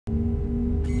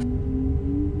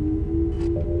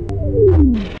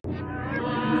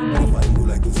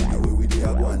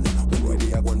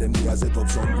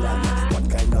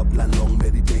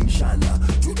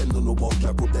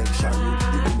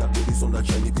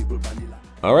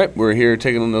All right, we're here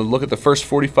taking a look at the first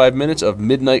 45 minutes of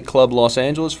Midnight Club Los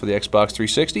Angeles for the Xbox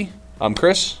 360. I'm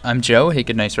Chris. I'm Joe. Hey,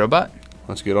 good nice robot.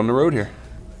 Let's get on the road here.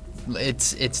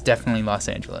 It's definitely Los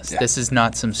Angeles. Yeah. This is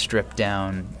not some stripped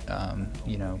down,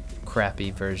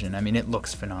 crappy version. I mean, it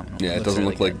looks phenomenal. Yeah, it doesn't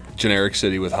look like generic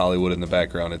city with Hollywood in the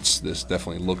background. This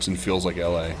definitely looks and feels like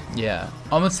LA. Yeah,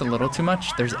 almost a little too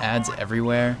much. There's ads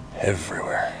everywhere.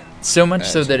 Everywhere. So much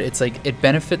so that it's like it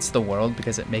benefits the world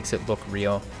because it makes it look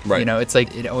real. Right. You know, it's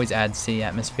like it always adds to the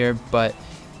atmosphere, but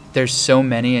there's so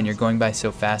many and you're going by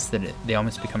so fast that they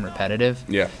almost become repetitive.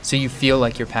 Yeah. So you feel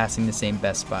like you're passing the same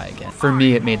Best Buy again. For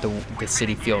me, it made the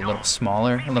city feel a little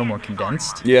smaller, a little more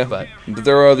condensed. Yeah. But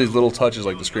there are these little touches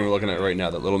like the screen we're looking at right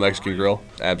now, that little Mexican grill.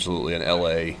 Absolutely an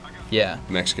LA yeah.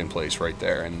 Mexican place right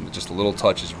there. And just a little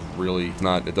touch is really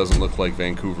not, it doesn't look like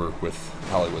Vancouver with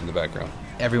Hollywood in the background.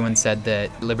 Everyone said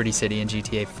that Liberty City in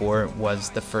GTA 4 was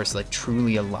the first like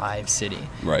truly alive city.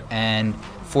 Right. And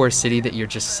for a city that you're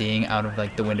just seeing out of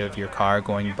like the window of your car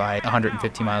going by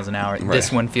 150 miles an hour, right.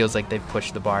 This one feels like they've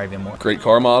pushed the bar even more. Great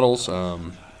car models.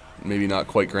 Maybe not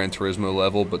quite Gran Turismo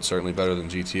level, but certainly better than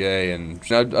GTA.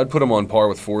 And I'd put them on par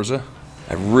with Forza.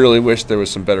 I really wish there was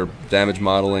some better damage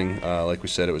modeling. Like we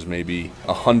said, it was maybe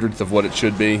 100th of what it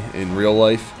should be in real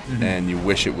life, and you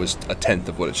wish it was 1/10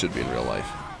 of what it should be in real life.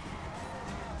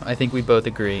 I think we both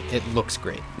agree. It looks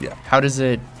great. Yeah. How does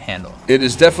it handle? It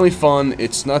is definitely fun.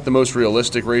 It's not the most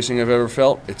realistic racing I've ever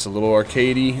felt. It's a little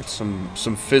arcadey.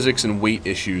 Some physics and weight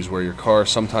issues where your car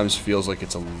sometimes feels like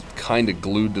it's kind of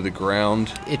glued to the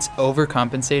ground. It's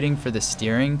overcompensating for the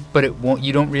steering, but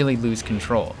you don't really lose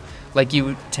control. Like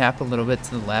you tap a little bit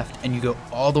to the left and you go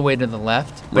all the way to the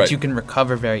left, but Right. you can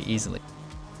recover very easily.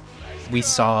 We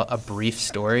saw a brief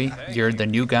story. You're the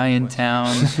new guy in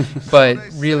town, but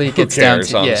really it gets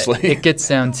cares, down to honestly? it gets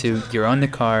down to you're on the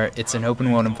car. It's an open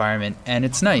world environment, and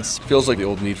it's nice. Feels like the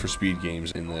old Need for Speed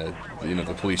games in the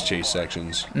police chase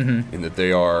sections, in that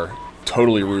they are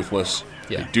totally ruthless.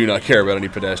 Yeah. They do not care about any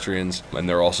pedestrians, and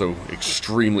they're also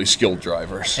extrely skilled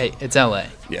drivers. Hey, it's LA.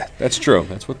 Yeah, that's true.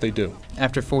 That's what they do.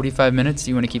 After 45 minutes,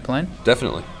 do you want to keep playing?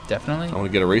 Definitely. Definitely. I want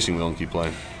to get a racing wheel and keep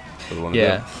playing. That's what I want to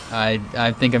Yeah, do.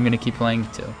 I think I'm gonna keep playing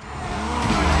too.